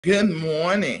Good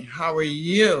morning. How are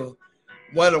you?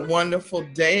 What a wonderful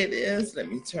day it is. Let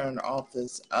me turn off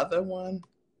this other one.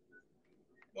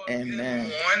 Amen.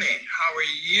 Good morning. How are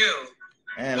you?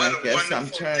 And what I guess I'm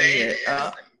turning it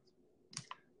up.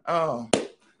 Oh,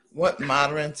 what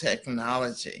modern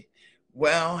technology.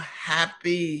 Well,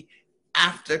 happy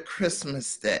after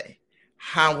Christmas Day.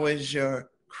 How was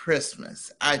your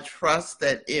Christmas? I trust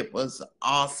that it was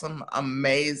awesome,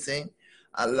 amazing.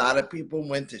 A lot of people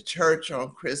went to church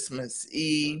on Christmas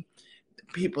Eve.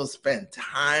 People spent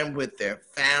time with their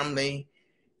family.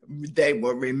 They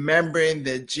were remembering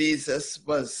that Jesus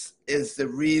is the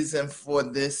reason for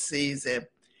this season.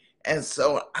 And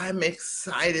so I'm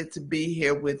excited to be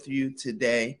here with you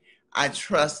today. I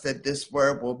trust that this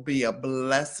word will be a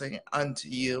blessing unto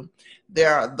you.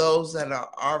 There are those that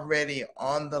are already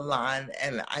on the line,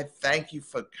 and I thank you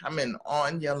for coming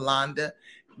on, Yolanda.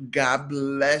 God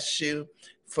bless you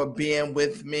for being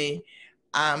with me.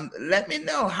 Let me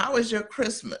know, how was your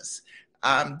Christmas?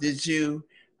 Did you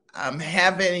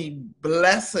have any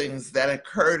blessings that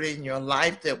occurred in your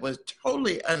life that was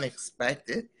totally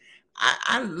unexpected?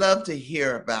 I love to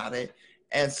hear about it,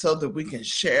 and so that we can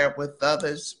share it with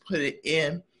others, put it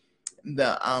in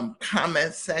the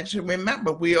comment section.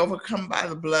 Remember, we overcome by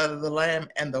the blood of the Lamb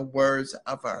and the words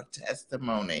of our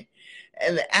testimony.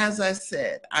 And as I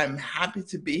said, I'm happy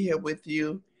to be here with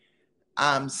you.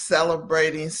 I'm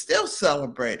celebrating, still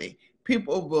celebrating.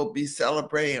 People will be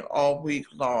celebrating all week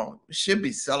long, should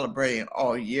be celebrating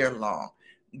all year long.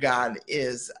 God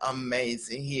is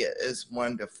amazing. He is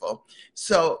wonderful.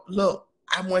 So look,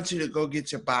 I want you to go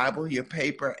get your Bible, your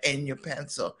paper, and your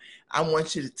pencil. I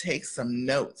want you to take some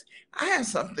notes. I have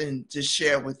something to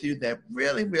share with you that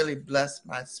really, really blessed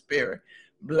my spirit,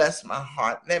 blessed my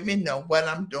heart. Let me know what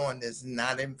I'm doing is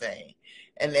not in vain.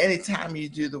 And anytime you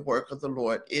do the work of the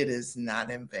Lord, it is not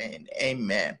in vain.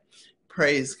 Amen.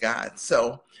 Praise God.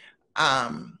 So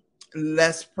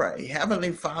let's pray.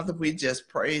 Heavenly Father, we just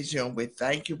praise you and we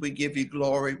thank you. We give you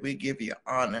glory. We give you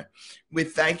honor. We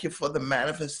thank you for the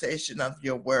manifestation of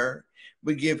your word.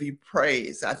 We give you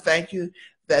praise. I thank you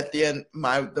that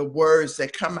the words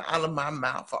that come out of my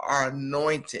mouth are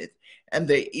anointed and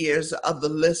the ears of the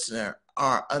listener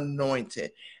are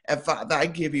anointed. And Father, I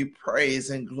give you praise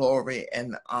and glory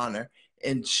and honor.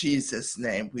 In Jesus'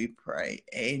 name we pray.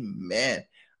 Amen.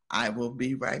 I will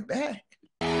be right back.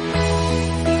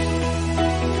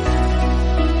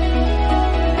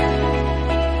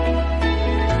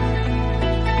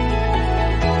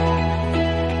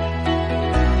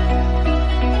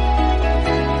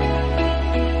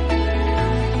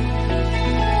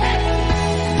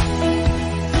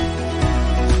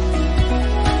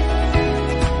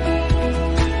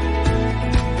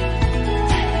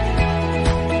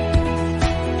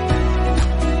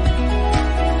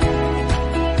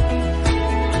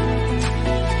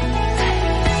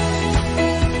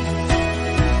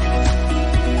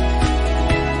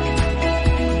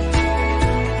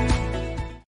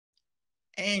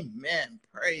 Amen.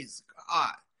 Praise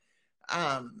God.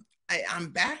 I'm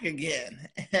back again,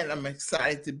 and I'm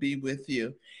excited to be with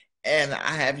you. And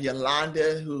I have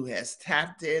Yolanda, who has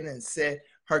tapped in and said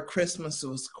her Christmas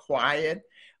was quiet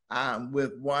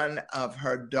with one of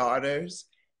her daughters,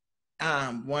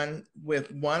 one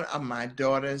of my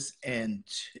daughters, and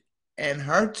I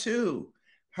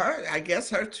guess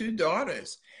her two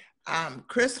daughters.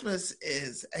 Christmas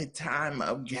is a time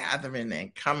of gathering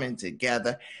and coming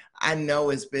together. I know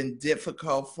it's been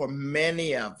difficult for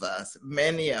many of us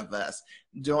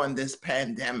during this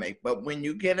pandemic, but when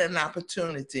you get an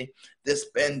opportunity to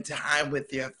spend time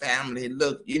with your family,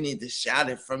 look, you need to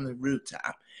shout it from the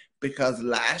rooftop, because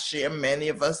last year many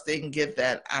of us didn't get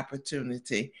that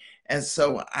opportunity. And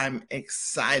so I'm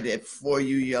excited for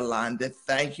you, Yolanda.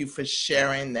 Thank you for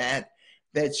sharing that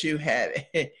you had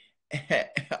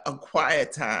a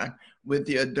quiet time with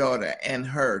your daughter and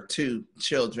her two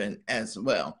children as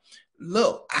well.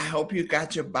 Look, I hope you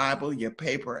got your Bible, your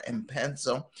paper, and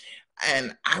pencil.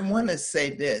 And I want to say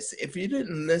this. If you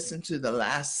didn't listen to the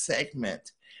last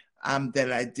segment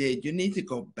that I did, you need to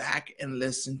go back and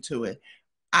listen to it.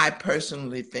 I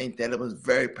personally think that it was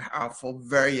very powerful,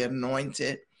 very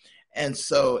anointed. And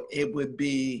so it would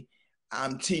be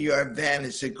to your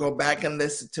advantage to go back and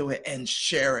listen to it and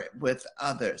share it with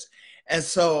others. And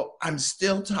so I'm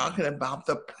still talking about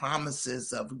the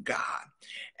promises of God.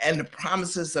 And the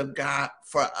promises of God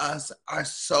for us are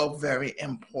so very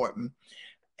important.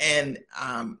 And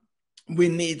we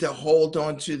need to hold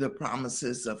on to the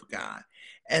promises of God.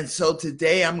 And so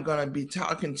today I'm going to be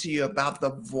talking to you about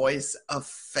the voice of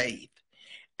faith.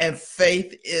 And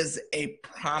faith is a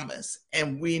promise,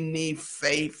 and we need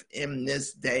faith in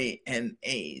this day and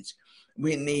age.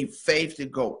 We need faith to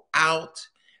go out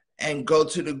and go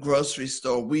to the grocery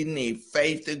store. We need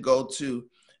faith to go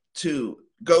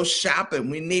shopping.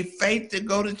 We need faith to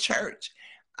go to church.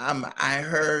 I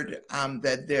heard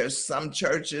that there's some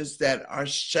churches that are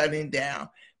shutting down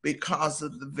because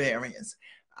of the variants.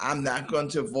 I'm not going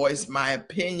to voice my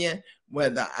opinion,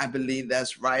 whether I believe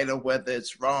that's right or whether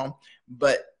it's wrong,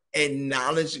 but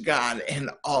acknowledge God in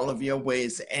all of your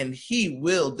ways, and He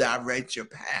will direct your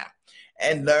path.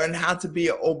 And learn how to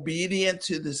be obedient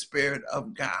to the Spirit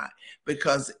of God,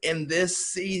 because in this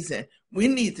season, we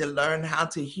need to learn how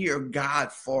to hear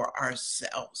God for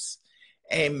ourselves.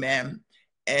 Amen.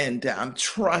 And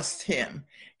trust Him.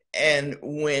 And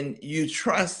when you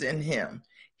trust in Him,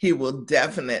 He will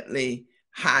definitely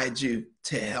hide you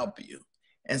to help you.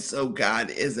 And so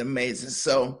God is amazing.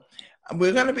 So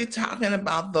we're going to be talking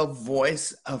about the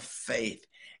voice of faith.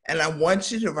 And I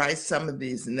want you to write some of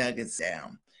these nuggets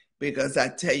down, because I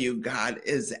tell you, God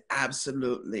is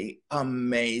absolutely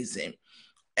amazing.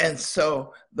 And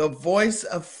so the voice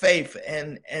of faith,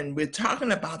 and we're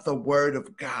talking about the word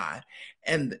of God,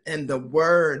 and the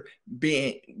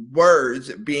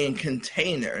words being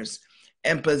containers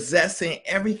and possessing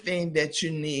everything that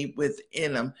you need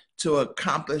within them to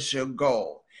accomplish your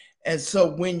goal. And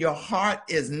so when your heart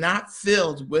is not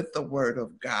filled with the word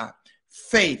of God,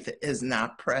 faith is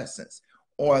not present,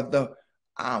 or the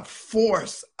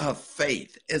force of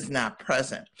faith is not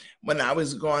present. When I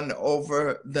was going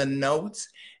over the notes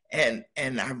and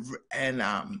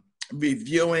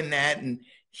reviewing that and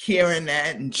hearing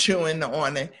that and chewing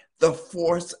on it, the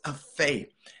force of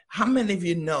faith. How many of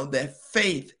you know that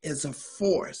faith is a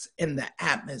force in the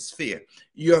atmosphere?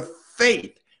 Your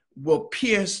faith will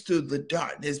pierce through the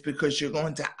darkness because you're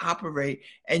going to operate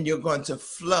and you're going to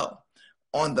flow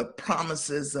on the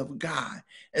promises of God.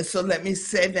 And so let me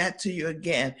say that to you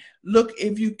again. Look,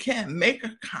 if you can, make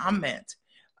a comment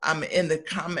in the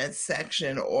comment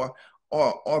section, or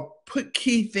put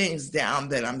key things down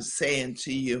that I'm saying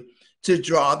to you to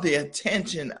draw the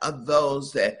attention of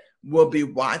those that will be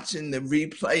watching the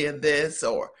replay of this,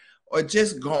 or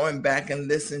just going back and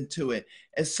listen to it.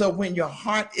 And so when your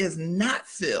heart is not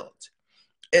filled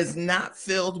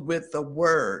with the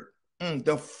word,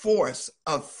 the force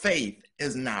of faith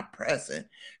is not present.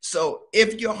 So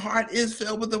if your heart is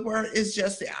filled with the word, it's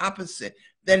just the opposite.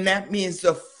 Then that means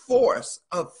the force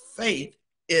of faith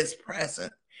is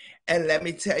present. And let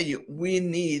me tell you, we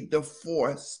need the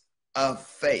force of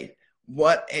faith.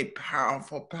 What a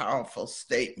powerful, powerful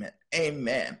statement.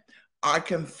 Amen. Our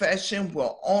confession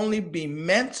will only be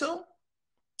mental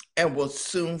and will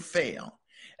soon fail.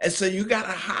 And so you got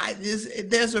to hide this.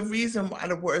 There's a reason why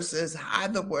the word says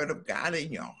hide the word of God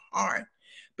in your heart.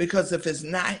 Because if it's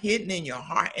not hidden in your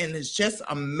heart and it's just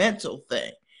a mental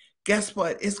thing, guess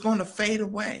what? It's going to fade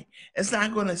away. It's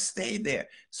not going to stay there.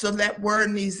 So that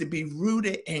word needs to be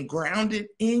rooted and grounded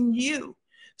in you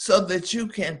so that you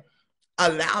can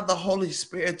allow the Holy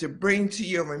Spirit to bring to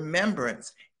your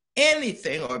remembrance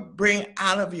anything, or bring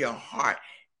out of your heart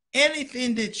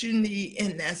anything that you need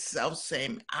in that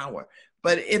self-same hour.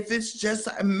 But if it's just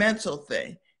a mental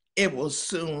thing, it will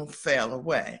soon fail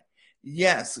away.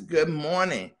 Yes, good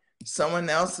morning. Someone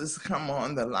else has come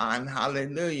on the line.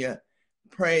 Hallelujah.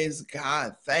 Praise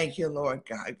God. Thank you, Lord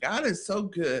God. God is so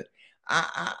good.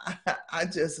 I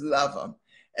just love him.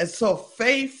 And so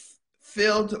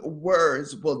faith-filled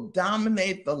words will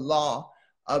dominate the law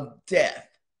of death.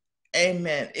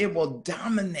 Amen. It will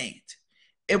dominate.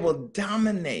 It will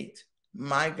dominate.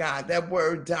 My God, that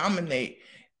word dominate,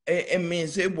 it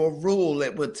means it will rule.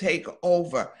 It will take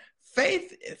over.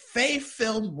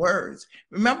 Faith-filled words.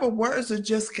 Remember, words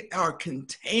are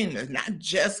containers, not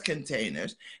just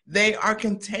containers. They are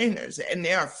containers, and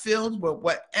they are filled with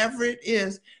whatever it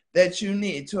is that you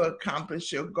need to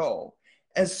accomplish your goal.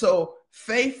 And so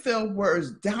faith-filled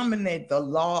words dominate the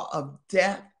law of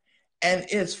death, and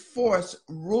its force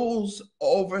rules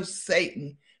over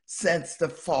Satan since the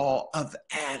fall of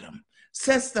Adam.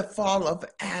 Since the fall of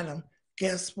Adam,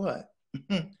 guess what?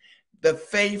 The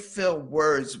faith-filled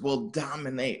words will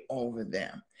dominate over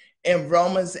them. And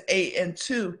Romans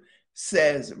 8:2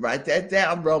 says, write that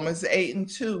down, Romans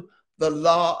 8:2, the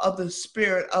law of the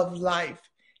Spirit of life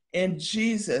in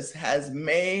Jesus has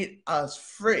made us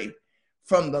free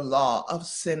from the law of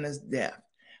sin and death.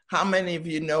 How many of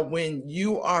you know when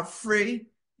you are free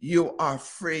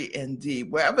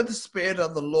indeed? Wherever the Spirit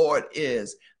of the Lord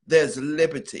is, there's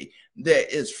liberty, there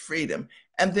is freedom.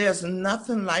 And there's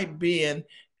nothing like being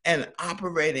and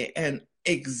operating and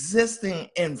existing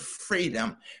in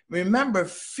freedom. Remember,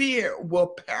 fear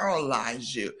will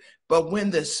paralyze you. But when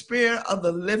the Spirit of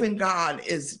the living God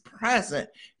is present,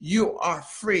 you are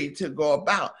free to go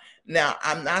about. Now,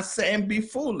 I'm not saying be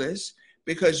foolish,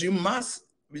 because you must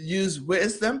use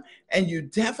wisdom, and you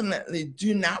definitely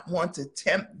do not want to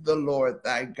tempt the Lord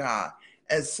thy God.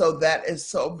 And so that is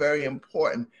so very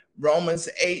important. Romans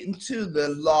 8:2, the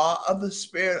law of the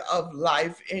Spirit of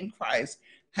life in Christ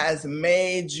has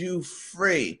made you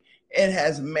free. It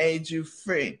has made you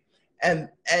free. And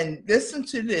listen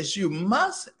to this, you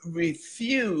must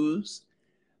refuse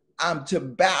to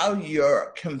bow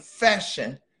your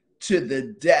confession to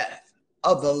the death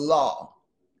of the law.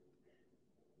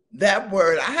 That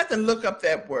word, I had to look up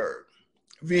that word,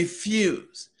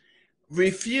 refuse.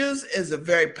 Refuse is a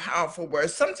very powerful word.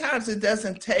 Sometimes it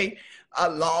doesn't take a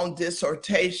long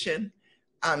dissertation.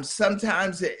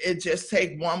 Sometimes it just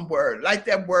takes one word, like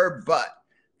that word but.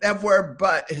 That word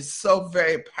but is so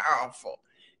very powerful.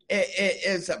 It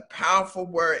is a powerful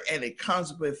word, and it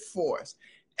comes with force.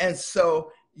 And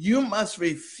so you must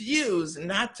refuse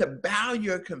not to bow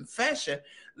your confession,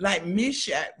 like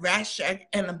Meshach, Rashach,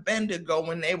 and Abednego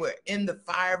when they were in the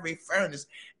fiery furnace,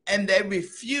 and they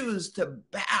refused to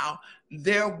bow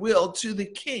their will to the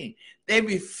king. They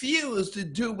refused to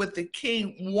do what the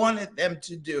king wanted them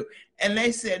to do. And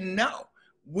they said, no,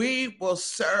 we will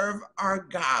serve our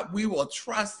God. We will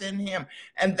trust in him.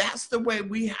 And that's the way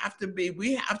we have to be.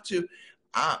 We have to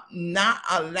not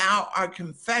allow our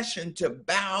confession to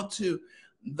bow to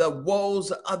the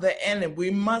woes of the enemy.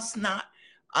 We must not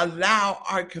allow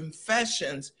our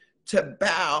confessions to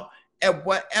bow at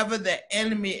whatever the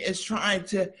enemy is trying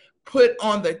to put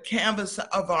on the canvas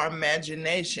of our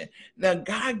imagination. Now,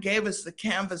 God gave us the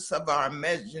canvas of our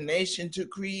imagination to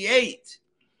create,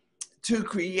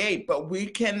 but we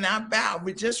cannot bow.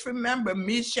 We just remember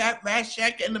Meshach,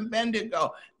 Rashach, and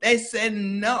Abednego. They said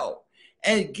no.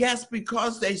 And guess,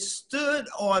 because they stood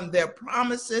on their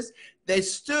promises, they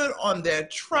stood on their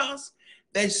trust,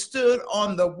 they stood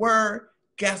on the word,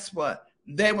 guess what?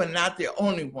 They were not the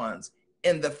only ones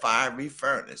in the fiery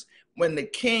furnace. When the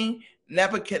king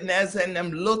Nebuchadnezzar and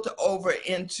them looked over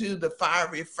into the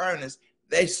fiery furnace,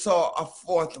 they saw a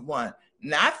fourth one.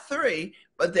 Not three,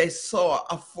 but they saw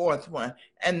a fourth one.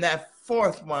 And that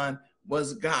fourth one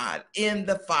was God in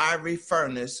the fiery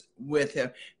furnace with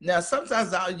him. Now,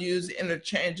 sometimes I'll use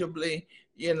interchangeably,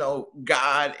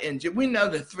 God and we know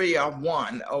the three are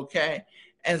one, okay?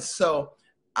 And so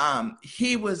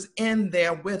he was in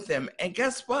there with him. And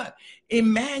guess what?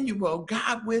 Emmanuel,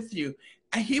 God with you.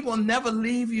 And he will never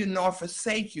leave you nor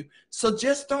forsake you. So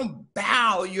just don't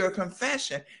bow your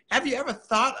confession. Have you ever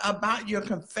thought about your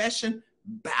confession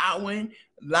bowing,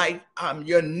 like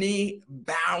your knee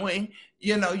bowing?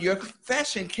 Your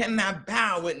confession cannot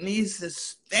bow. It needs to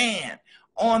stand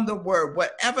on the word.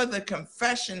 Whatever the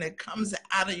confession that comes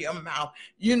out of your mouth,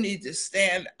 you need to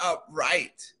stand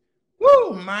upright.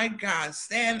 Woo, my God,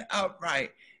 stand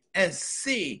upright and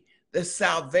see the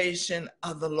salvation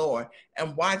of the Lord,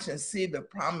 and watch and see the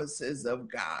promises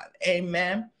of God.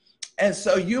 Amen. And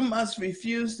so you must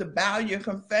refuse to bow your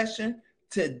confession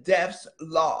to death's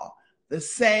law, the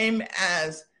same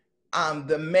as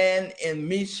the men in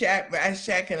Meshach,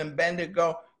 Rashach, and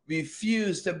Abednego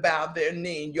refused to bow their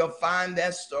knee. You'll find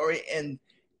that story in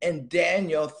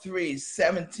Daniel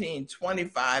 3:17,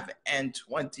 25, and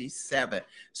 27.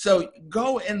 So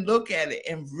go and look at it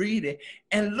and read it,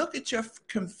 and look at your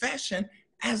confession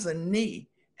as a knee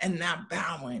and not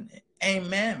bowing it.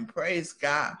 Amen. Praise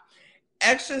God.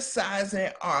 Exercising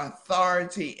our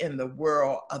authority in the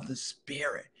world of the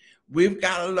spirit. We've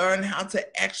got to learn how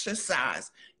to exercise,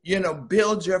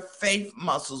 build your faith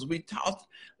muscles. We talked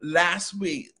last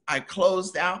week. I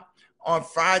closed out on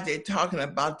Friday talking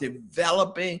about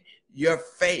developing your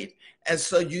faith. And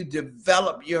so you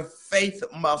develop your faith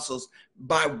muscles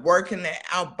by working it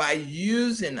out, by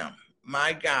using them,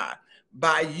 my God,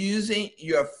 by using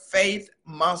your faith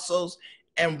muscles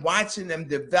and watching them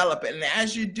develop. And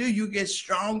as you do, you get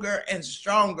stronger and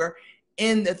stronger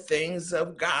in the things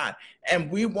of God. And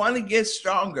we want to get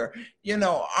stronger.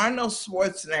 Arnold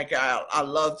Schwarzenegger, I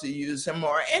love to use him,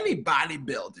 or any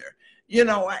bodybuilder.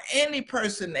 Any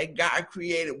person that God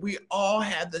created, we all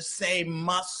have the same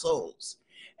muscles.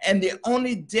 And the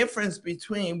only difference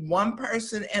between one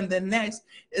person and the next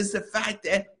is the fact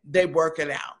that they work it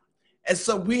out. And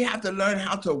so we have to learn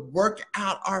how to work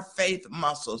out our faith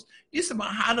muscles. You say, well,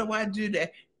 how do I do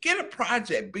that? Get a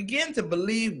project. Begin to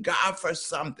believe God for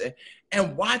something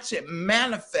and watch it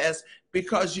manifest,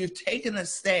 because you've taken a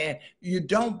stand. You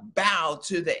don't bow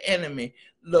to the enemy.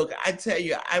 Look, I tell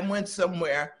you, I went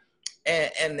somewhere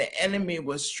and the enemy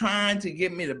was trying to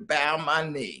get me to bow my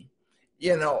knee,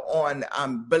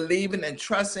 on believing and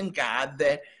trusting God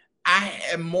that I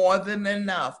had more than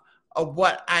enough of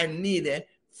what I needed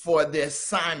for the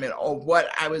assignment or what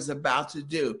I was about to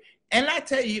do. And I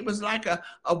tell you, it was like a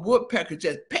woodpecker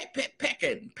just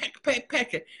pecking.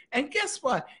 And guess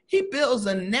what? He builds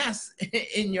a nest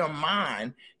in your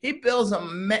mind. He builds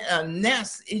a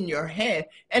nest in your head,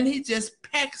 and he just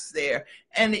pecks there.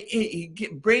 And he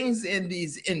brings in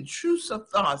these intrusive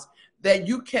thoughts that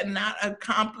you cannot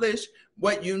accomplish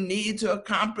what you need to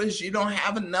accomplish. You don't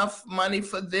have enough money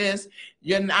for this.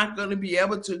 You're not going to be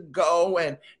able to go,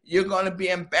 and you're going to be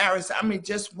embarrassed. I mean,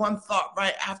 just one thought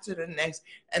right after the next.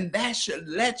 And that should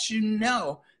let you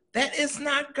know that it's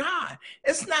not God.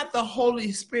 It's not the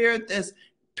Holy Spirit that's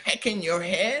pecking your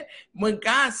head. When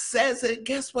God says it,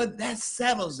 guess what? That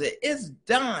settles it. It's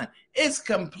done. It's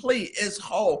complete. It's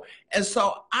whole. And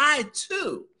so I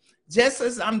too, just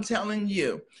as I'm telling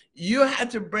you, you had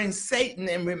to bring Satan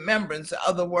in remembrance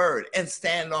of the word and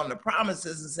stand on the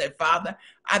promises and say, Father,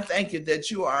 I thank you that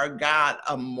you are a God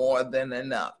of more than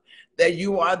enough, that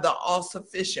you are the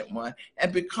all-sufficient one.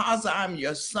 And because I'm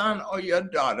your son or your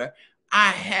daughter,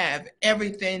 I have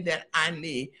everything that I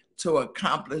need to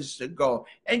accomplish the goal.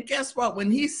 And guess what?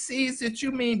 When he sees that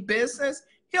you mean business,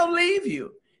 he'll leave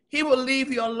you. He will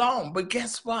leave you alone. But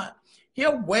guess what?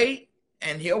 He'll wait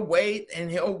and he'll wait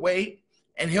and he'll wait.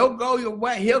 And he'll go your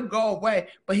way. He'll go away.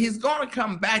 But he's going to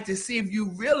come back to see if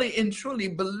you really and truly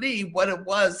believe what it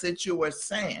was that you were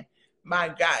saying. My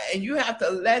God. And you have to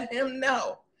let him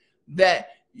know that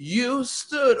you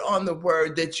stood on the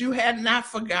word, that you had not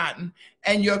forgotten.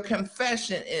 And your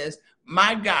confession is,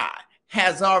 my God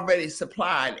has already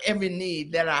supplied every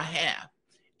need that I have.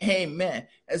 Amen.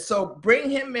 And so bring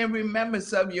him in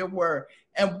remembrance of your word.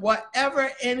 And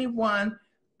whatever anyone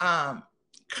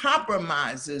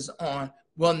compromises on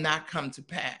will not come to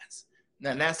pass.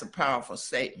 Now that's a powerful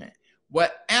statement.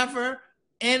 Whatever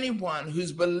anyone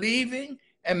who's believing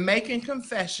and making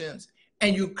confessions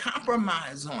and you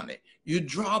compromise on it, you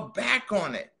draw back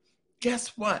on it,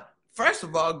 guess what? First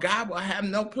of all, God will have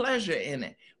no pleasure in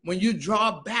it. When you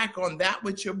draw back on that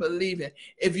which you're believing,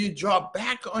 if you draw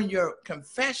back on your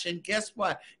confession, guess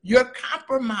what? You're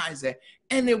compromising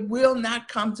and it will not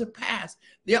come to pass.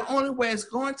 The only way it's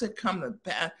going to come to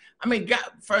pass, I mean, God,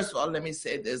 first of all, let me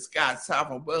say this, God's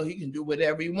sovereign will, he can do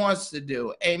whatever he wants to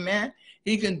do. Amen.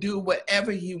 He can do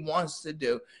whatever he wants to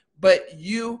do, but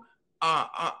you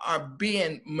are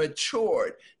being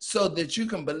matured so that you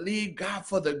can believe God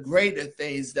for the greater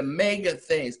things, the mega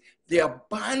things, the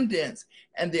abundance.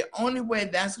 And the only way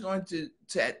that's going to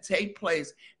take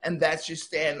place, and that you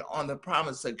stand on the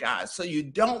promise of God. So you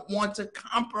don't want to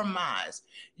compromise.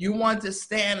 You want to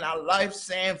stand our life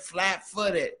saying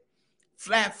flat-footed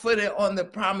on the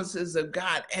promises of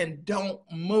God, and don't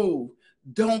move.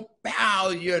 Don't bow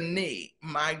your knee.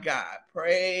 My God,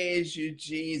 praise you,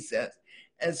 Jesus.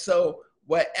 And so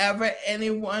whatever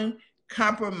anyone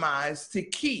compromised to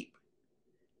keep,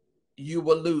 you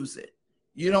will lose it.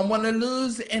 You don't want to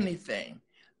lose anything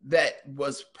that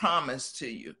was promised to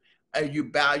you. You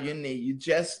bow your knee. You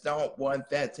just don't want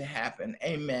that to happen.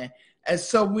 Amen. And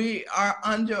so we are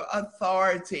under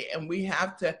authority, and we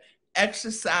have to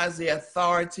exercise the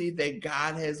authority that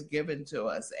God has given to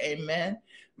us. Amen.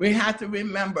 We have to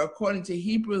remember, according to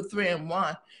Hebrews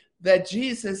 3:1, that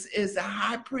Jesus is the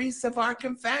high priest of our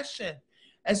confession.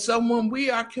 And so when we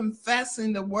are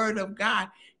confessing the word of God,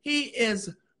 he is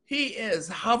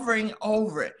hovering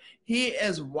over it. He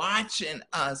is watching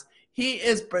us. He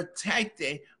is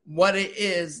protecting what it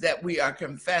is that we are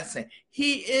confessing.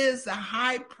 He is the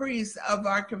high priest of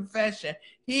our confession.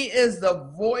 He is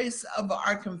the voice of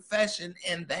our confession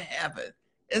in the heaven.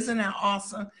 Isn't that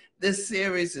awesome? This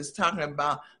series is talking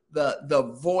about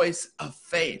the voice of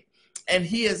faith. And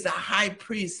he is the high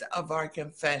priest of our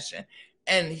confession.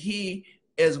 And he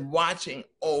is watching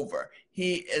over.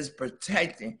 He is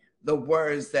protecting the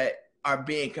words that are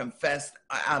being confessed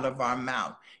out of our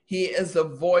mouth. He is the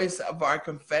voice of our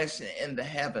confession in the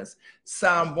heavens.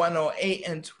 Psalm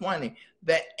 108:20.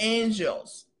 The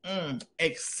angels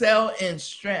excel in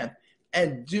strength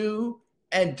and do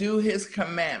his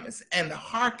commandments and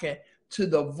hearken to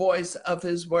the voice of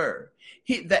his word.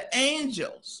 The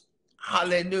angels,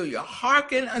 hallelujah,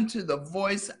 hearken unto the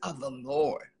voice of the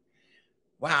Lord.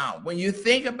 Wow. When you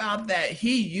think about that,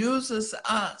 he uses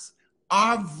us,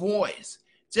 our voice,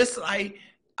 just like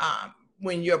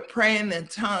when you're praying in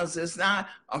tongues, it's not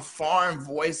a foreign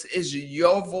voice, it's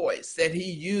your voice that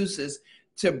he uses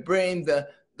to bring the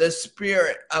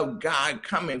Spirit of God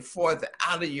coming forth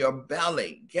out of your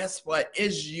belly. Guess what?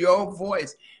 It's your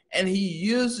voice. And he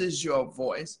uses your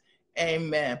voice,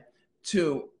 amen,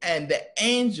 and the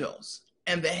angels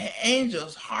and the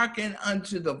angels hearken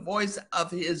unto the voice of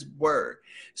his word.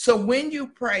 So when you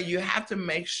pray, you have to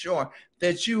make sure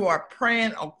that you are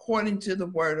praying according to the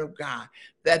word of God,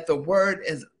 that the word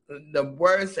is the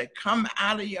words that come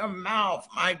out of your mouth.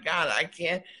 My God, I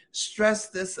can't stress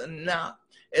this enough.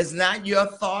 It's not your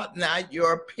thought, not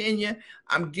your opinion.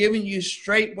 I'm giving you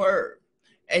straight word.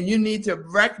 And you need to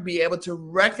be able to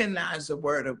recognize the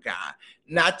word of God,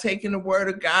 not taking the word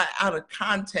of God out of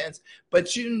context,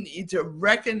 but you need to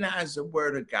recognize the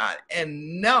word of God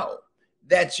and know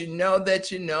that you know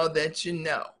that you know that you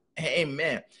know.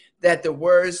 Amen. That the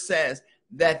word says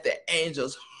that the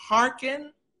angels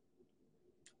hearken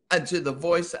unto the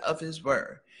voice of his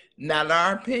word, not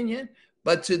our opinion,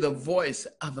 but to the voice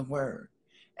of the word.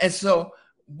 And so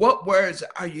what words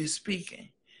are you speaking?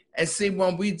 And see,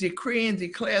 when we decree and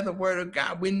declare the word of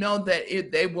God, we know that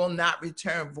they will not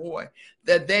return void,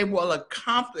 that they will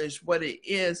accomplish what it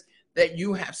is that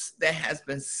that has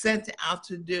been sent out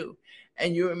to do.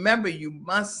 And you remember, you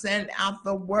must send out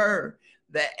the word.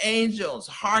 The angels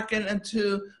hearken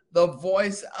unto the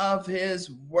voice of his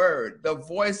word, the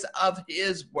voice of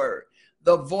his word,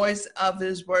 the voice of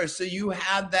his word. So you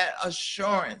have that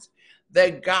assurance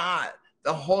that God,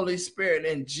 the Holy Spirit,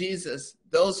 and Jesus,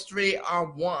 those three are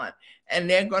one. And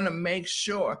they're going to make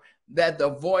sure that the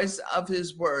voice of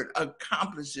his word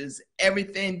accomplishes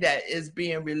everything that is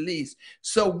being released.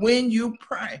 So when you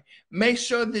pray, make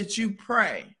sure that you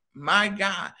pray, my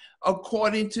God,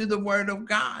 according to the word of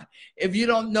God. If you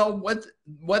don't know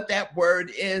what that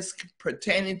word is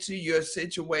pertaining to your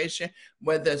situation,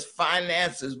 whether it's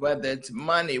finances, whether it's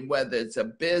money, whether it's a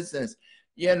business,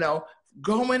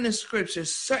 go into scripture.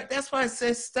 That's why it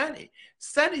says study.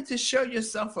 Study to show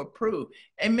yourself approved.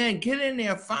 Amen. Get in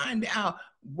there, find out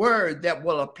word that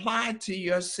will apply to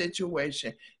your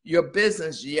situation, your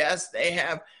business. Yes, they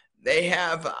have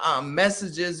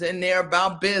messages in there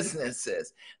about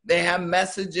businesses. They have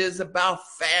messages about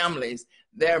families.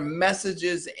 There are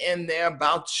messages in there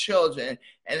about children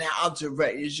and how to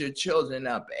raise your children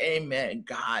up. Amen.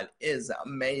 God is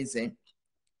amazing,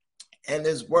 and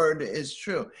his word is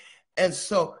true. And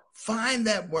so find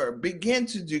that word, begin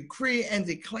to decree and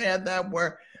declare that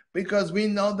word, because we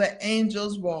know the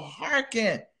angels will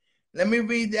hearken. Let me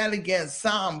read that again.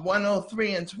 Psalm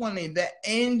 103:20. The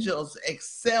angels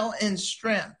excel in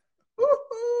strength.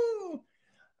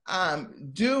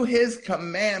 Do his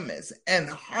commandments and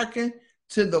hearken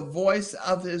to the voice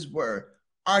of his word.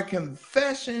 Our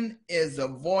confession is the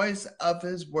voice of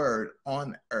his word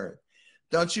on earth.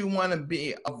 Don't you want to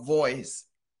be a voice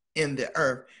in the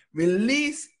earth?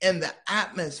 Release in the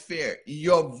atmosphere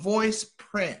your voice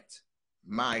print.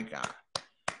 My God.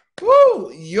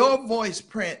 Woo! Your voice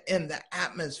print in the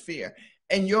atmosphere.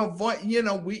 And your voice,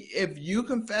 if you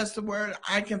confess the word,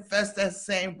 I confess that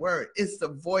same word. It's the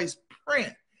voice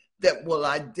print that will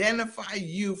identify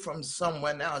you from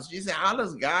someone else. You say, how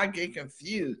does God get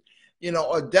confused?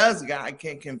 Or does God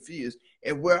get confused?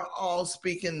 If we're all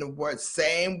speaking the word,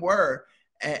 same word,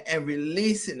 and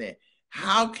releasing it,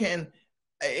 how can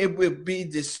it would be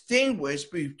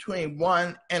distinguished between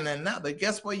one and another?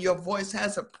 Guess what? Your voice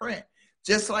has a print,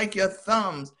 just like your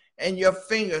thumbs and your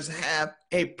fingers have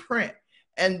a print.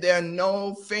 And there are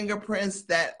no fingerprints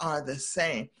that are the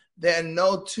same. There are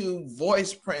no two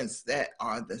voice prints that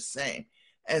are the same.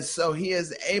 And so he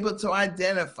is able to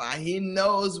identify. He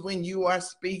knows when you are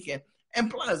speaking.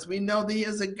 And plus, we know that he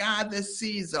is a God that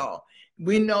sees all.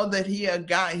 We know that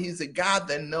he's a God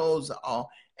that knows all.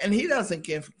 And he doesn't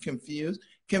get confused.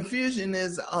 Confusion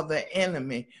is of the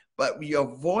enemy. But your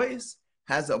voice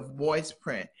has a voice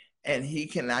print, and he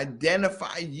can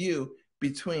identify you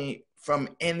from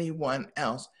anyone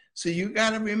else. So you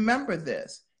got to remember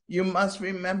this. You must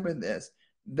remember this,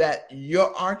 that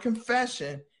our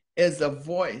confession is the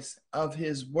voice of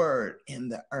his word in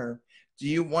the earth. Do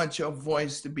you want your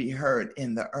voice to be heard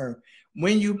in the earth?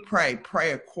 When you pray,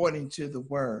 pray according to the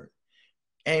word.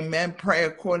 Amen. Pray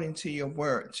according to your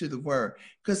word, to the word.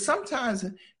 Because sometimes,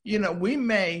 we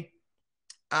may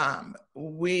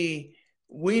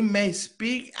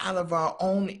speak out of our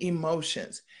own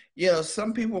emotions.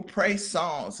 Some people pray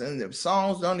songs, and the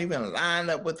songs don't even line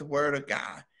up with the word of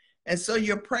God. And so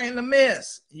you're praying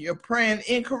amiss. You're praying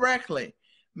incorrectly.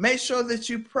 Make sure that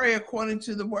you pray according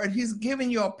to the word. He's giving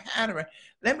you a pattern.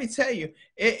 Let me tell you,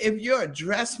 if you're a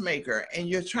dressmaker and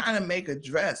you're trying to make a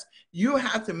dress, you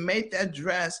have to make that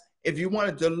dress. If you want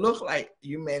it to look like,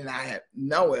 you may not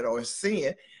know it or see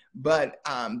it, but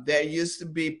there used to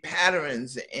be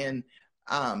patterns in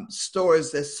stores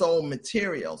that sold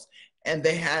materials, and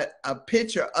they had a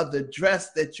picture of the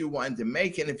dress that you wanted to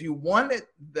make. And if you wanted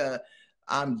the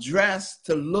dressed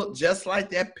to look just like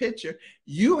that picture,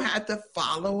 you have to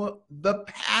follow the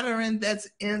pattern that's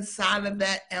inside of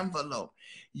that envelope.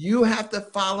 You have to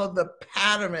follow the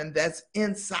pattern that's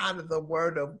inside of the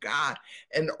Word of God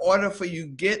in order for you to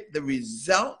get the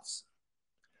results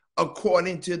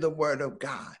according to the Word of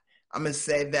God. I'm going to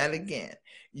say that again.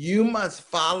 You must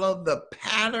follow the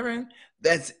pattern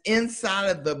that's inside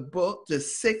of the book, the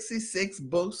 66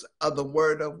 books of the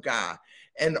Word of God,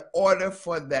 in order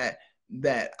for the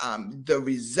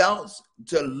results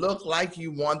to look like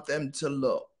you want them to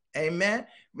look. Amen.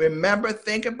 Remember,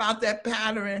 think about that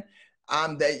pattern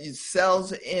that you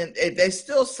sells in. They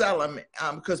still sell them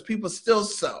because people still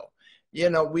sew. You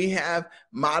know, we have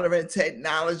modern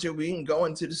technology. We can go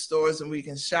into the stores and we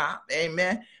can shop.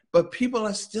 Amen. But people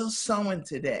are still sewing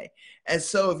today. And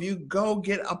so if you go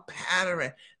get a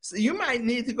pattern, so you might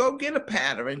need to go get a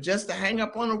pattern just to hang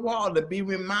up on the wall to be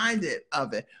reminded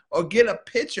of it, or get a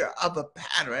picture of a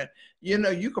pattern. You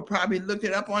know, you could probably look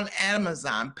it up on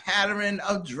Amazon, pattern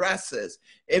of dresses.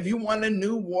 If you want a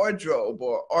new wardrobe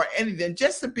or anything,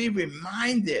 just to be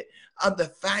reminded of the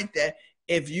fact that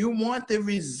if you want the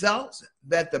results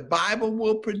that the Bible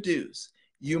will produce,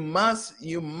 you must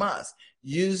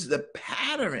use the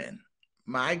pattern,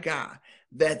 my God,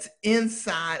 that's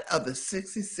inside of the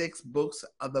 66 books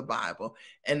of the Bible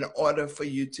in order for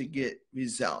you to get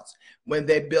results. When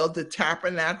they built the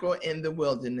tabernacle in the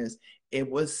wilderness, it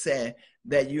was said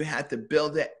that you had to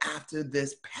build it after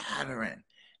this pattern.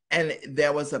 And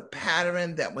there was a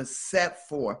pattern that was set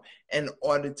forth in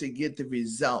order to get the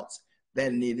results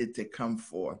that needed to come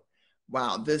forth.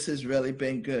 Wow, this has really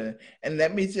been good. And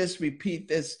let me just repeat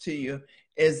this to you,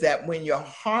 is that when your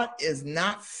heart is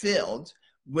not filled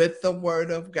with the Word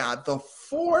of God, the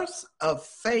force of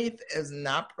faith is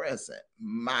not present.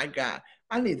 My God,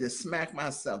 I need to smack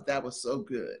myself. That was so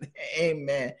good.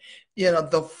 Amen. You know,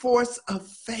 the force of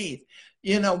faith.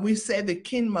 You know, we say the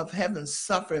kingdom of heaven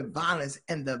suffered violence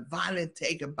and the violent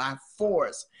take it by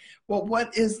force. Well,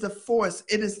 what is the force?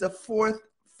 It is the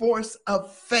force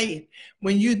of faith.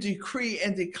 When you decree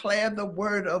and declare the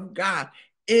Word of God,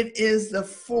 it is the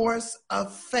force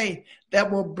of faith that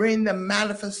will bring the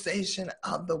manifestation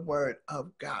of the Word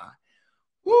of God.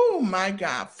 Oh, my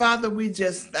God. Father, we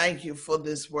just thank you for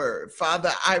this word.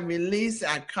 Father, I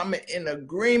come in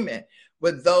agreement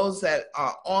with those that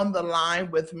are on the line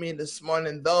with me this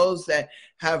morning, those that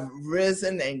have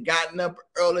risen and gotten up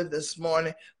early this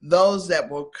morning, those that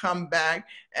will come back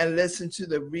and listen to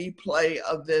the replay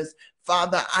of this.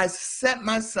 Father, I set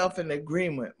myself in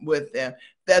agreement with them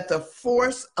that the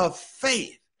force of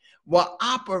faith will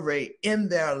operate in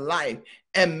their life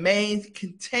and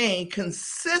maintain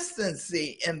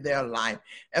consistency in their life.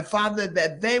 And Father,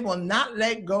 that they will not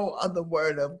let go of the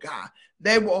Word of God.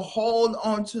 They will hold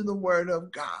on to the Word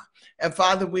of God. And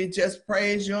Father, we just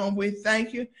praise you and we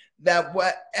thank you that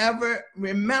whatever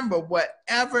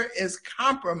is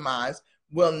compromised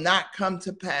will not come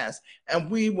to pass.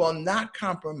 And we will not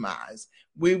compromise.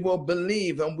 We will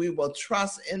believe and we will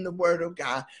trust in the Word of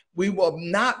God. We will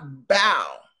not bow.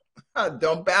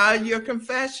 Don't bow your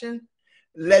confession.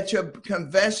 Let your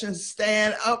confession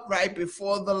stand upright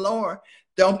before the Lord.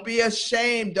 Don't be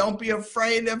ashamed. Don't be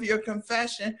afraid of your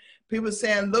confession. People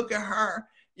saying, look at her.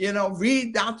 You know,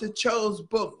 read Dr. Cho's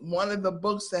book, one of the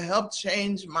books that helped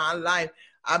change my life.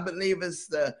 I believe it's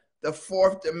the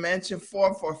fourth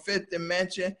or fifth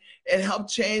dimension. It helped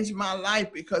change my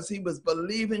life because he was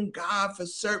believing God for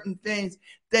certain things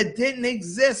that didn't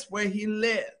exist where he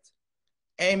lived.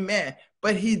 Amen.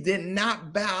 But he did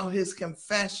not bow his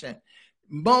confession.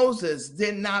 Moses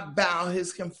did not bow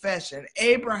his confession.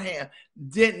 Abraham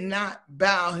did not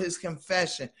bow his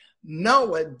confession.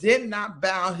 Noah did not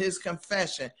bow his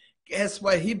confession. Guess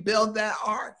what? He built that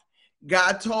ark.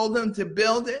 God told him to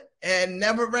build it and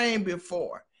never rained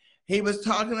before. He was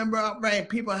talking about rain.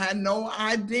 People had no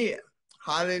idea.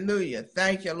 Hallelujah.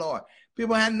 Thank you, Lord.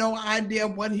 People had no idea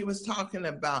what he was talking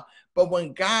about. But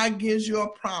when God gives you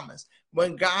a promise,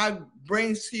 when God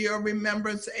brings to your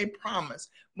remembrance a promise,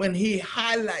 when he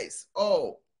highlights,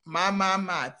 oh,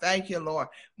 my, thank you, Lord.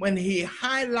 When he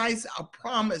highlights a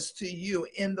promise to you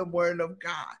in the Word of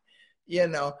God, you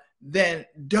know, then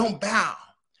don't bow.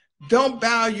 Don't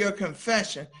bow your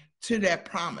confession to that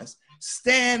promise.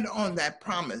 Stand on that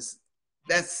promise,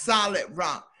 that solid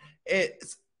rock.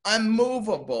 It's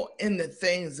unmovable in the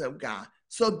things of God.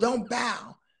 So don't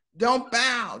bow. Don't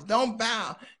bow. Don't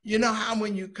bow. You know how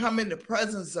when you come in the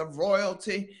presence of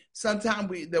royalty,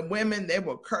 sometimes the women, they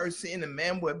were cursing, the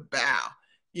men would bow.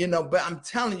 You know, but I'm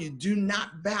telling you, do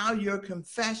not bow your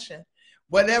confession.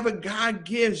 Whatever God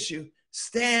gives you,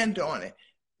 stand on it.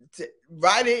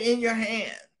 Write it in your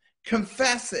hand.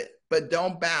 Confess it. but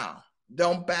don't bow.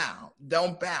 Don't bow.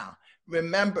 Don't bow.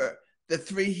 Remember the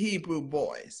 3 Hebrew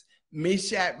boys,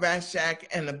 Meshach, Rashach,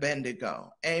 and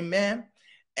Abednego. Amen.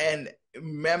 And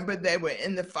remember, they were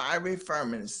in the fiery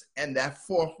furnace, and that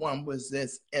 4th one was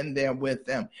this in there with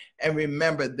them. And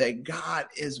remember that God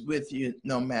is with you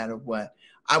no matter what.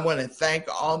 I want to thank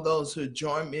all those who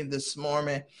joined me this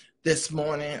morning.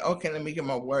 Okay, let me get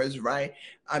my words right.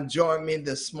 Joined me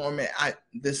this morning.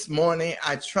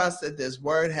 I trust that this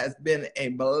word has been a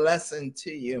blessing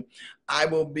to you. I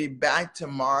will be back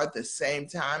tomorrow at the same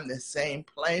time, the same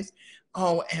place.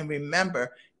 Oh, and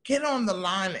remember, get on the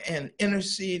line and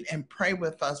intercede and pray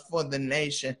with us for the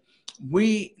nation.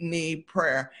 We need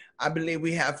prayer. I believe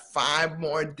we have 5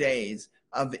 more days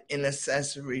of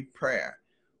intercessory prayer.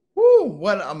 Woo,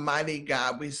 what a mighty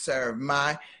God we serve.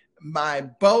 My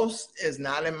boast is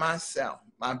not in myself.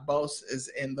 My boast is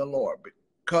in the Lord,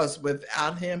 because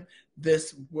without him,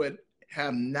 this would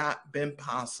have not been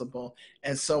possible.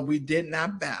 And so we did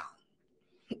not bow.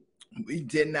 We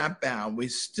did not bow. We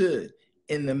stood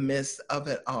in the midst of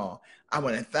it all. I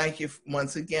want to thank you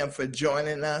once again for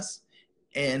joining us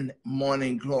in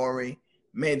Morning Glory.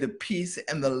 May the peace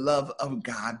and the love of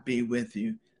God be with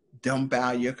you. Don't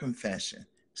bow your confession.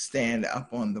 Stand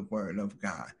up on the word of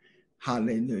God.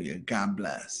 Hallelujah. God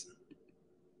bless.